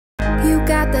You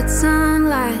got that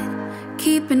sunlight,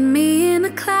 keeping me in the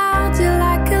clouds. You're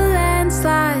like a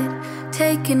landslide,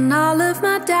 taking all of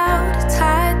my doubt. It's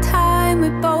high time we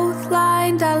both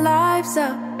lined our lives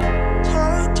up.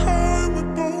 High time we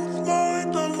both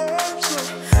lined our lives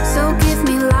up. So give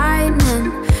me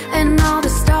lightning and all the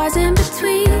stars in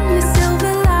between. Your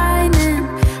silver lining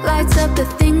lights up the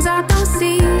things I don't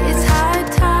see. It's high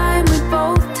time we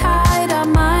both tied our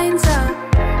minds up.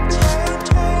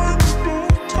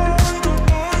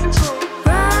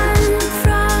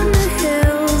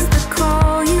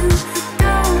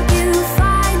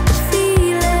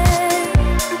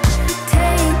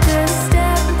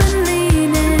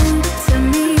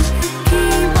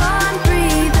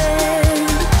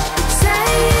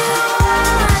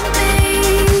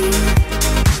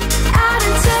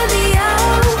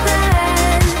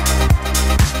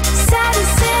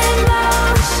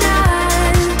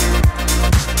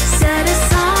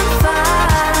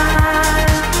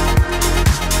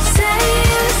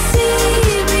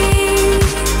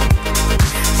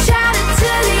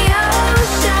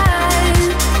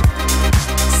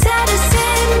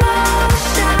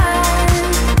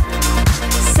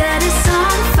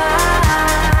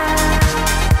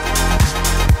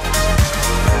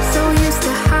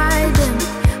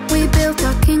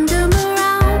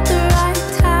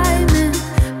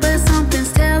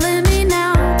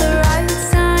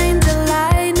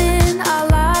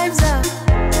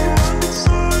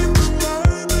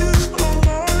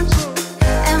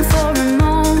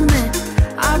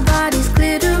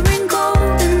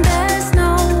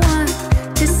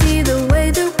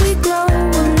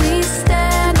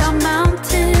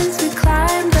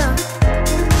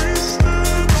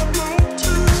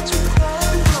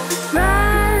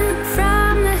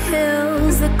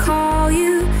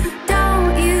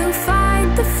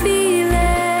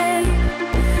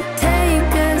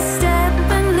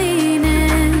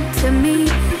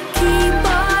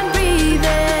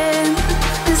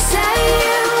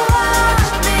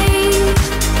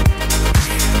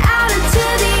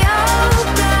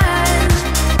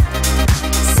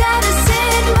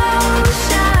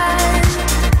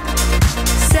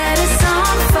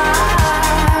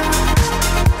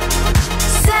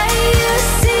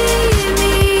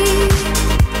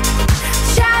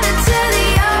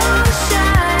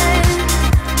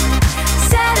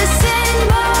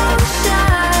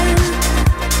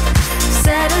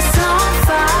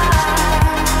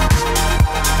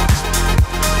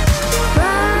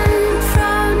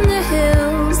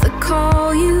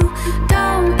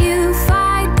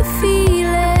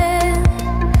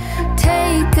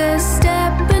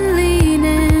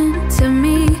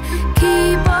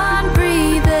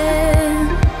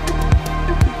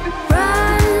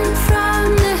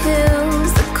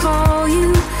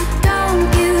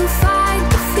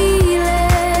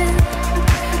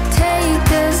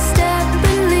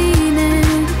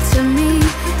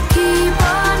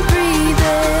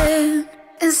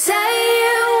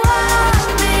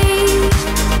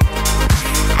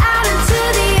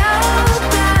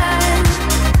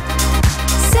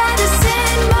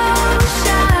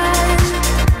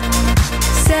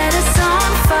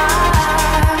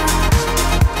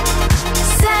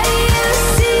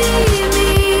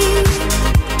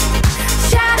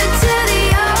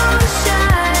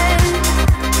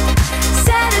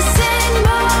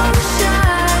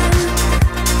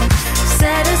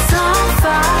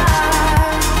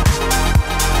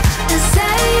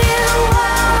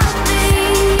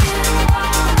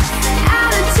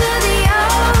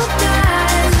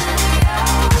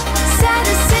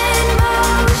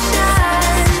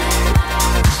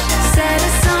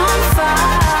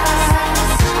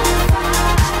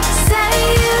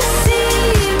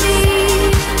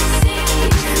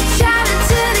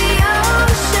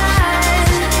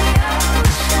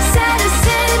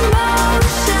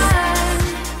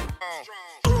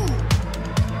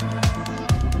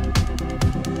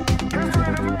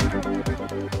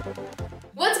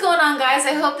 Guys,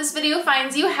 I hope this video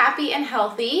finds you happy and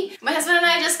healthy. My husband and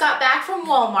I just got back from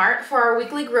Walmart for our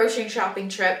weekly grocery shopping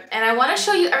trip, and I want to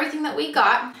show you everything that we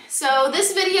got. So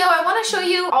this video, I want to show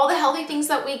you all the healthy things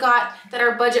that we got that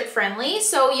are budget friendly,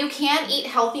 so you can eat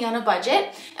healthy on a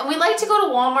budget. And we like to go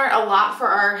to Walmart a lot for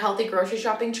our healthy grocery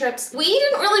shopping trips. We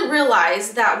didn't really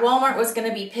realize that Walmart was going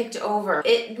to be picked over.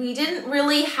 We didn't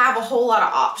really have a whole lot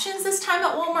of options this time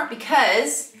at Walmart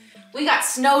because We got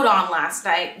snowed on last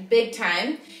night, big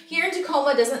time. Here in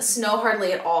Tacoma, it doesn't snow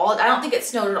hardly at all. I don't think it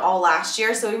snowed at all last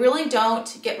year, so we really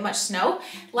don't get much snow.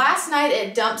 Last night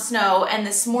it dumped snow, and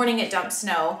this morning it dumped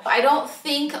snow. I don't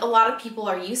think a lot of people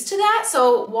are used to that,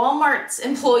 so Walmart's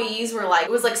employees were like,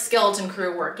 it was like skeleton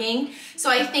crew working. So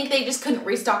I think they just couldn't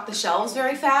restock the shelves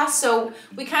very fast, so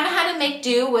we kind of had to make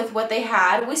do with what they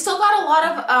had. We still got a lot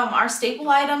of our staple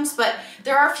items, but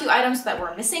there are a few items that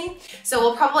we're missing, so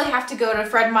we'll probably have to go to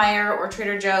Fred Meyer or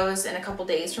Trader Joe's in a couple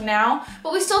days from now.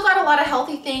 But we still got a lot of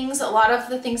healthy things, a lot of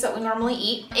the things that we normally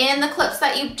eat. In the clips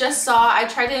that you just saw, I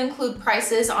tried to include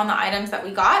prices on the items that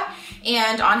we got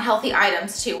and on healthy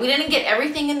items too. We didn't get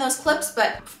everything in those clips,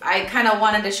 but I kind of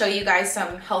wanted to show you guys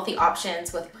some healthy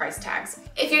options with price tags.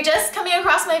 If you're just coming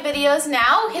across my videos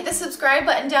now, hit the subscribe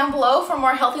button down below for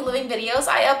more healthy living videos.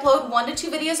 I upload 1 to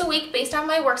 2 videos a week based on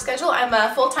my work schedule. I'm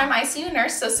a full-time ICU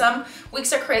nurse, so some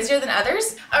weeks are crazier than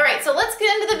others. All right, so let's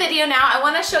get into the video now. I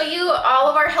want to show you all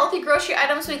of our healthy grocery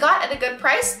items we got at a good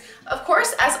price. Of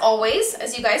course, as always,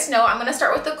 as you guys know, I'm going to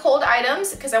start with the cold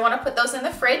items because I want to put those in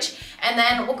the fridge, and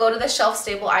then we'll go to the shelf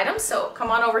stable items. So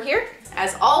come on over here.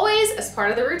 As always, as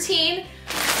part of the routine,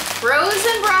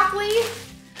 frozen broccoli,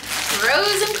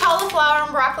 frozen cauliflower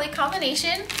and broccoli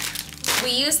combination. We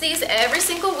use these every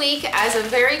single week as a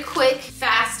very quick,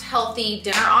 fast, healthy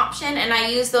dinner option, and I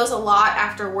use those a lot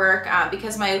after work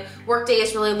because my work day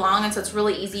is really long, and so it's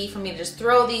really easy for me to just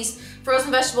throw these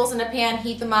frozen vegetables in a pan,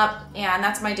 heat them up, and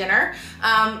that's my dinner.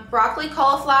 Broccoli,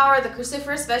 cauliflower, the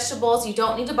cruciferous vegetables, you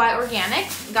don't need to buy organic.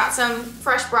 Got some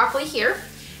fresh broccoli here,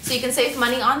 so you can save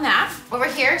money on that. Over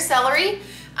here, celery.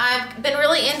 I've been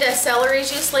really into celery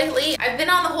juice lately. I've been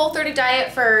on the Whole30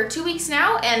 diet for 2 weeks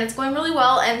now, and it's going really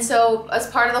well, and so as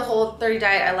part of the Whole30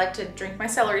 diet, I like to drink my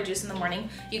celery juice in the morning.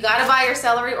 You gotta buy your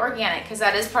celery organic because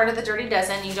that is part of the dirty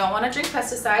dozen. You don't want to drink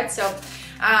pesticides, so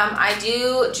I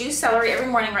do juice celery every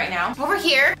morning right now. Over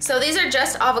here, so these are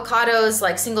just avocados,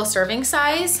 like single serving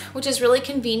size, which is really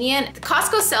convenient.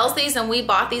 Costco sells these, and we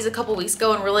bought these a couple weeks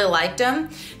ago and really liked them.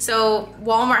 So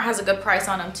Walmart has a good price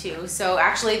on them too. So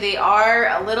actually they are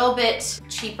a little bit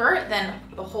cheaper than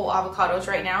the whole avocados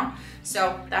right now.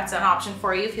 So that's an option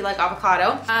for you if you like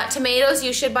avocado. Tomatoes,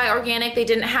 you should buy organic. They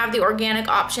didn't have the organic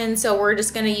option, so we're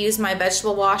just gonna use my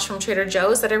vegetable wash from Trader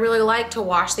Joe's that I really like to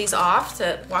wash these off,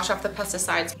 to wash off the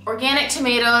pesticides. Organic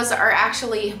tomatoes are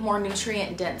actually more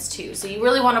nutrient dense too, so you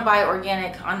really wanna buy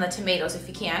organic on the tomatoes if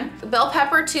you can. Bell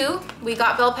pepper too. We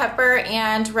got bell pepper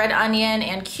and red onion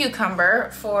and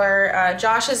cucumber for,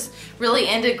 Josh is really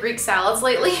into Greek salads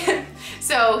lately,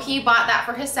 so he bought that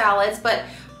for his salads, but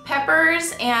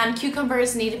peppers and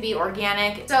cucumbers need to be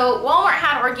organic. So Walmart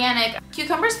had organic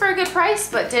cucumbers for a good price,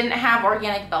 but didn't have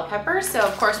organic bell peppers. So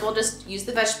of course we'll just use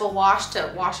the vegetable wash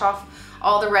to wash off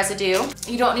all the residue.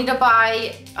 You don't need to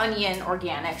buy onion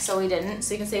organic, so we didn't.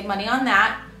 So you can save money on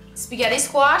that. Spaghetti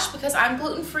squash, because I'm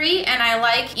gluten-free and I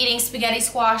like eating spaghetti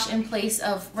squash in place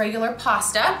of regular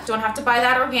pasta. Don't have to buy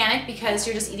that organic because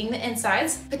you're just eating the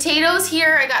insides. Potatoes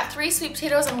here, I got 3 sweet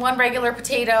potatoes and 1 regular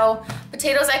potato.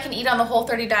 Potatoes I can eat on the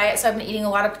Whole30 diet, so I've been eating a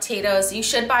lot of potatoes. You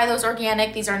should buy those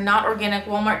organic. These are not organic.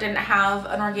 Walmart didn't have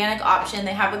an organic option.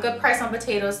 They have a good price on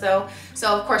potatoes though. So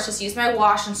of course just use my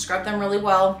wash and scrub them really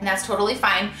well, and that's totally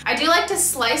fine. I do like to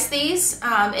slice these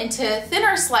into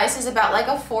thinner slices, about like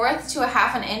 1/4 to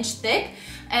 1/2 inch thick,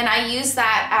 and I use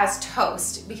that as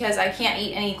toast because I can't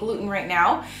eat any gluten right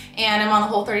now, and I'm on the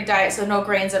Whole30 diet, so no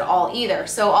grains at all either.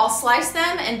 So I'll slice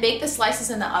them and bake the slices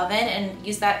in the oven and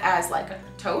use that as like a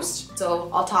toast. So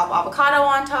I'll top avocado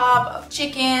on top,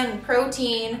 chicken,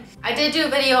 protein. I did do a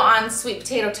video on sweet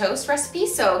potato toast recipe,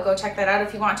 so go check that out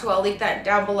if you want to. I'll link that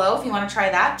down below if you want to try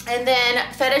that. And then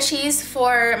feta cheese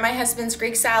for my husband's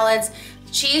Greek salads.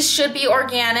 Cheese should be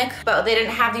organic, but they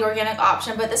didn't have the organic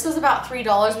option, but this was about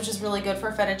 $3, which is really good for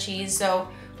feta cheese. So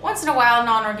once in a while,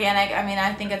 non-organic, I mean,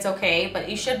 I think it's okay, but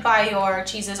you should buy your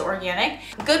cheeses organic.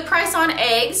 Good price on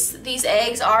eggs. These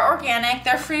eggs are organic,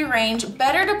 they're free range.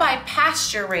 Better to buy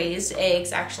pasture raised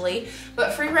eggs actually,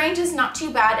 but free range is not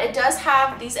too bad. It does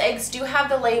have, these eggs do have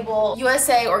the label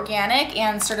USA Organic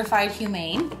and Certified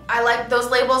Humane. I like,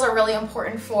 those labels are really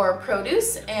important for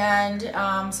produce, and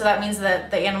so that means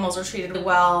that the animals are treated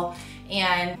well,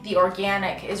 and the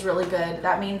organic is really good.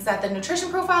 That means that the nutrition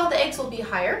profile of the eggs will be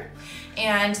higher,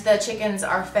 and the chickens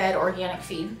are fed organic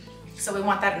feed. So we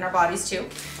want that in our bodies too.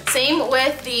 Same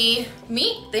with the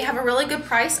meat. They have a really good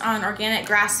price on organic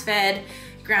grass-fed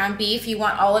ground beef. You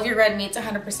want all of your red meats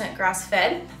 100%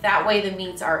 grass-fed. That way the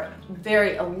meats are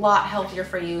a lot healthier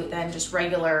for you than just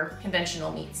regular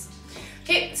conventional meats.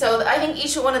 Okay, so I think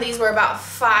each one of these were about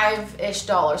 $5-ish.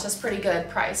 That's pretty good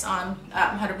price on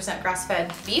 100%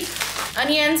 grass-fed beef.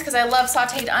 Onions, because I love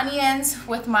sauteed onions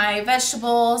with my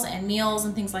vegetables and meals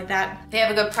and things like that. They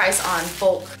have a good price on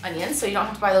bulk onions, so you don't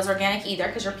have to buy those organic either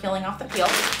because you're peeling off the peel.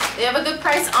 They have a good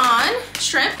price on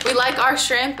shrimp. We like our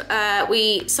shrimp.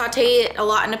 We saute it a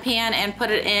lot in a pan and put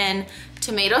it in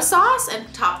tomato sauce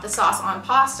and top the sauce on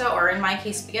pasta, or in my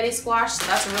case spaghetti squash. So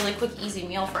that's a really quick, easy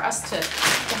meal for us to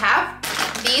have.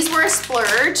 These were a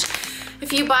splurge.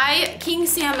 If you buy king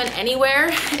salmon anywhere,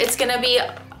 it's gonna be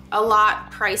a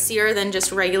lot pricier than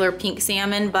just regular pink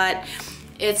salmon, but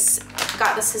it's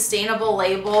got the sustainable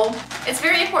label. It's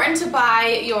very important to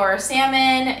buy your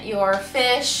salmon, your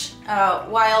fish,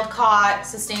 wild caught,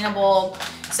 sustainable.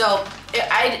 So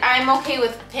I'm okay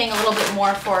with paying a little bit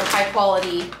more for high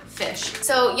quality fish.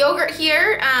 So yogurt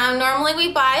here, normally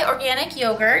we buy organic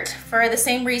yogurt for the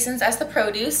same reasons as the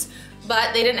produce,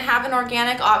 but they didn't have an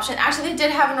organic option. Actually, they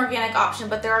did have an organic option,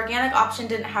 but their organic option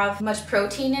didn't have much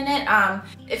protein in it.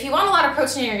 If you want a lot of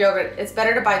protein in your yogurt, it's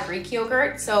better to buy Greek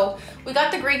yogurt. So we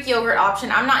got the Greek yogurt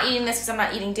option. I'm not eating this because I'm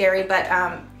not eating dairy, but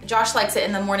Josh likes it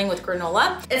in the morning with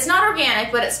granola. It's not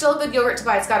organic, but it's still a good yogurt to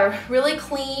buy. It's got a really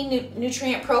clean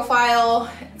nutrient profile.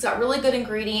 It's got really good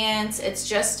ingredients. It's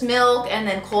just milk and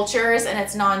then cultures, and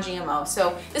it's non-GMO.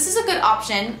 So this is a good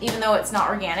option, even though it's not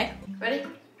organic. Ready?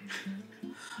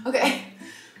 Okay.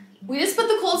 We just put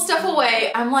the cold stuff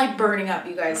away. I'm like burning up,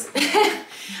 you guys.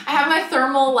 I have my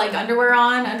thermal like underwear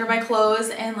on under my clothes,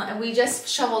 and we just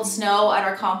shoveled snow at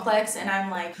our complex, and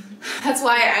I'm like, that's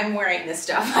why I'm wearing this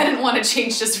stuff. I didn't want to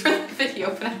change just for the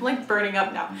video, but I'm like burning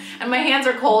up now. And my hands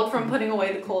are cold from putting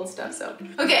away the cold stuff, so.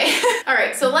 Okay, all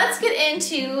right, so let's get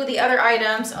into the other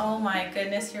items. Oh my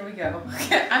goodness, here we go.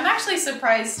 I'm actually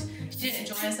surprised she didn't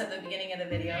join us at the beginning of the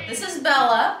video. This is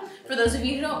Bella, for those of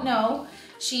you who don't know.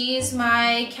 She's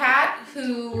my cat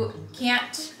who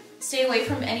can't stay away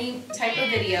from any type of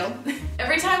video.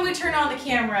 Every time we turn on the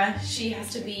camera, she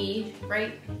has to be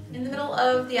right in the middle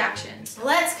of the action.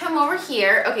 Let's come over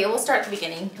here. Okay, we'll start at the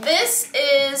beginning. This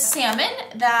is salmon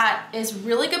that is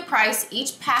really good price.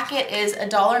 Each packet is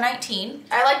 $1.19.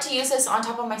 I like to use this on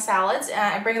top of my salads, and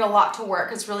I bring it a lot to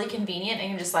work. It's really convenient. I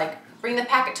can just like bring the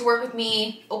packet to work with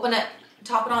me, open it,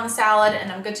 top it on the salad,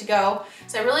 and I'm good to go.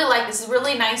 So I really like this. Is a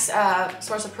really nice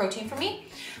source of protein for me.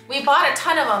 We bought a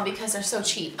ton of them because they're so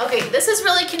cheap. Okay, this is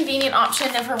really convenient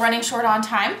option if we're running short on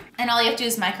time. And all you have to do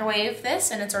is microwave this,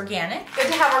 and it's organic. Good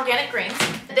to have organic greens.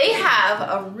 They have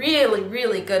a really,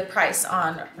 really good price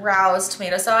on Rao's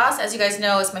tomato sauce. As you guys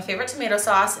know, it's my favorite tomato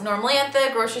sauce. Normally at the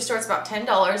grocery store, it's about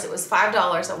 $10. It was $5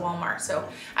 at Walmart. So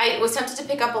I was tempted to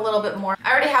pick up a little bit more.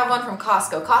 I already have one from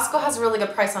Costco. Costco has a really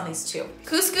good price on these too.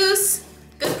 Couscous.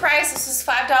 Good price. This is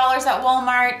 $5 at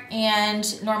Walmart,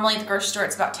 and normally at the grocery store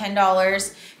it's about $10.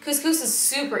 Couscous is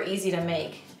super easy to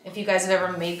make if you guys have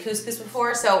ever made couscous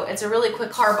before, so it's a really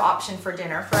quick carb option for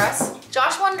dinner for us.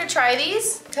 Josh wanted to try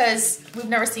these because we've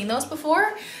never seen those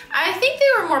before. I think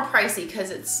they were more pricey because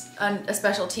it's a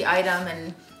specialty item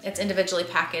and it's individually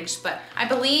packaged, but I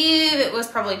believe it was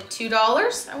probably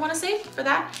 $2, I want to say, for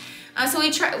that. So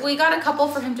we got a couple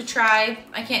for him to try.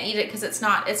 I can't eat it because it's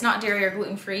not dairy or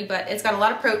gluten-free, but it's got a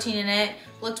lot of protein in it.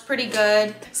 Looked pretty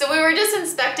good. So we were just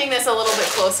inspecting this a little bit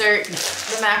closer.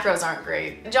 The macros aren't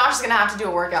great. Josh is gonna have to do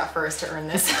a workout first to earn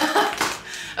this.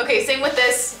 Okay, same with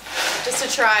this, just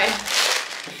to try.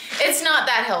 It's not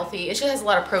that healthy. It just has a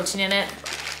lot of protein in it.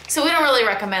 So we don't really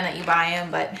recommend that you buy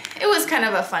them, but it was kind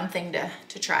of a fun thing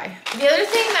to try. The other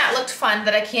thing that looked fun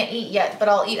that I can't eat yet, but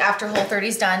I'll eat after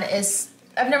Whole30's done is,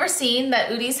 I've never seen that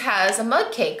Udi's has a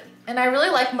mug cake. And I really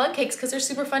like mug cakes because they're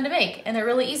super fun to make and they're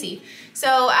really easy.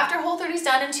 So after Whole30's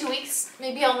done in 2 weeks,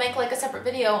 maybe I'll make like a separate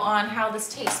video on how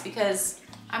this tastes because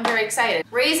I'm very excited.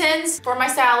 Raisins for my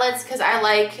salads because I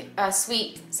like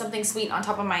something sweet on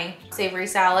top of my savory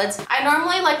salads. I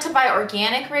normally like to buy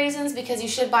organic raisins because you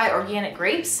should buy organic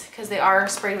grapes because they are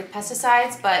sprayed with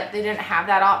pesticides, but they didn't have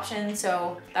that option,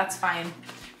 so that's fine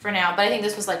for now. But I think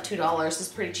this was like $2. It's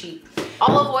pretty cheap.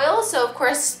 Olive oil, so of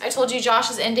course I told you Josh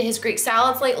is into his Greek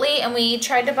salads lately, and we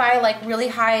tried to buy like really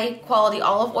high quality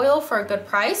olive oil for a good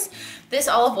price. This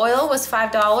olive oil was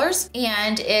 $5,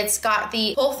 and it's got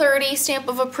the Whole30 stamp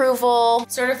of approval,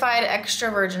 certified extra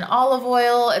virgin olive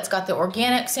oil. It's got the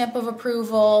organic stamp of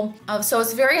approval. So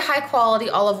it's very high quality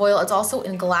olive oil. It's also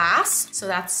in glass, so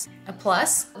that's a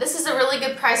plus. This is a really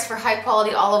good price for high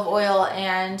quality olive oil,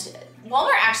 and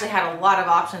Walmart actually had a lot of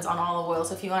options on olive oil,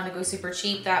 so if you wanted to go super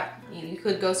cheap, that you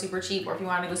could go super cheap, or if you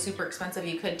wanted to go super expensive,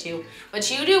 you could too.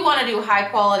 But you do want to do high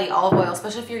quality olive oil,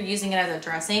 especially if you're using it as a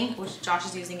dressing, which Josh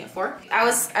is using it for.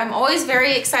 I'm always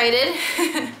very excited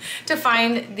to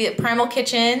find the Primal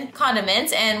Kitchen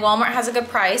condiments, and Walmart has a good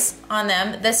price on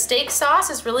them. The steak sauce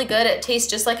is really good. It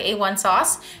tastes just like A1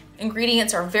 sauce.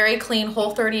 Ingredients are very clean,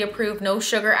 Whole30 approved, no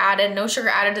sugar added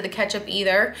to the ketchup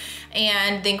either.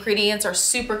 And the ingredients are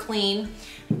super clean.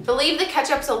 I believe the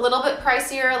ketchup's a little bit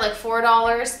pricier, like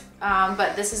 $4,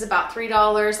 but this is about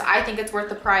 $3. I think it's worth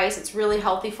the price. It's really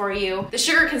healthy for you. The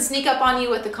sugar can sneak up on you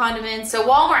with the condiments, so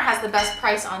Walmart has the best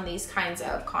price on these kinds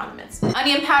of condiments.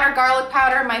 Onion powder, garlic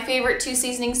powder, my favorite 2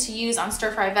 seasonings to use on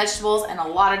stir-fry vegetables and a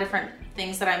lot of different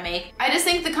things that I make. I just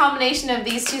think the combination of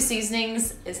these 2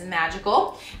 seasonings is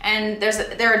magical, and they're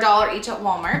 $1 each at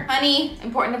Walmart. Honey,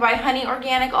 important to buy honey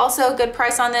organic, also good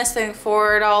price on this, I think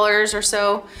 $4 or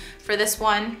so for this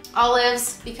one.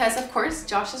 Olives, because of course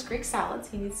Josh's Greek salads,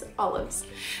 he needs olives,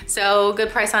 so good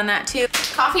price on that too.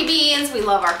 Coffee beans, we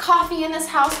love our coffee in this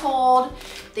household.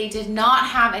 They did not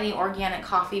have any organic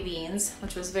coffee beans,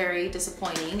 which was very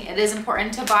disappointing. It is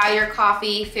important to buy your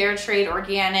coffee fair trade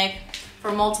organic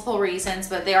for multiple reasons,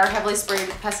 but they are heavily sprayed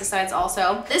with pesticides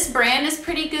also. This brand is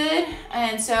pretty good,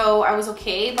 and so I was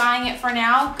okay buying it for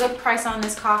now. Good price on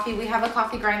this coffee. We have a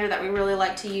coffee grinder that we really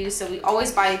like to use, so we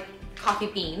always buy coffee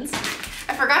beans.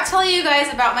 I forgot to tell you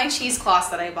guys about my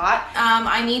cheesecloths that I bought.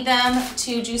 I need them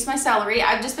to juice my celery.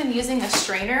 I've just been using a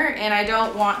strainer, and I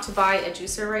don't want to buy a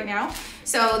juicer right now.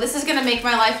 So this is gonna make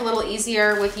my life a little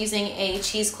easier with using a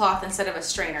cheesecloth instead of a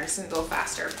strainer. It's gonna go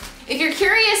faster. If you're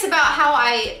curious about how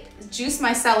I juice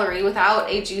my celery without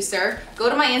a juicer, go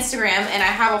to my Instagram and I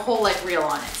have a whole reel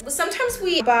on it. Sometimes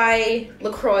we buy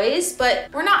LaCroix, but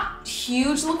we're not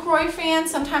huge LaCroix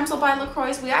fans. Sometimes we'll buy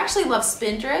LaCroix. We actually love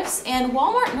Spindrifts, and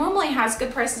Walmart normally has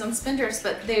good prices on Spindrifts,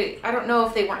 but I don't know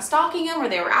if they weren't stocking them or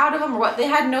they were out of them or what. They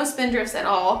had no Spindrifts at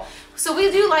all. So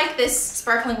we do like this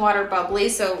sparkling water bubbly,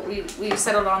 so we've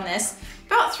settled on this.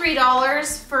 About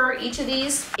 $3 for each of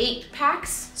these 8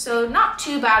 packs, so not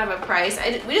too bad of a price.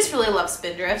 We just really love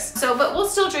Spindrifts, but we'll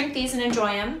still drink these and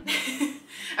enjoy them.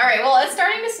 All right, well, it's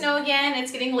starting to snow again.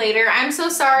 It's getting later. I'm so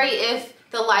sorry if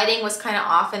the lighting was kind of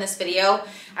off in this video.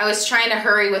 I was trying to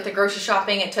hurry with the grocery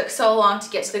shopping. It took so long to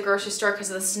get to the grocery store because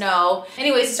of the snow.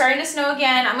 Anyways, it's starting to snow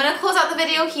again. I'm gonna close out the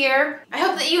video here. I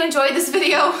hope that you enjoyed this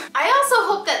video. I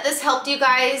also hope that this helped you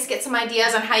guys get some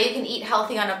ideas on how you can eat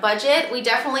healthy on a budget. We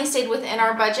definitely stayed within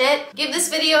our budget. Give this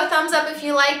video a thumbs up if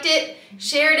you liked it.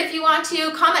 Share it if you want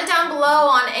to. Comment down below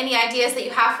on any ideas that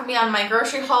you have for me on my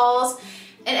grocery hauls,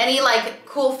 and any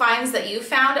cool finds that you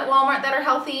found at Walmart that are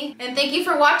healthy. And thank you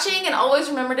for watching, and always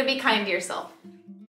remember to be kind to yourself.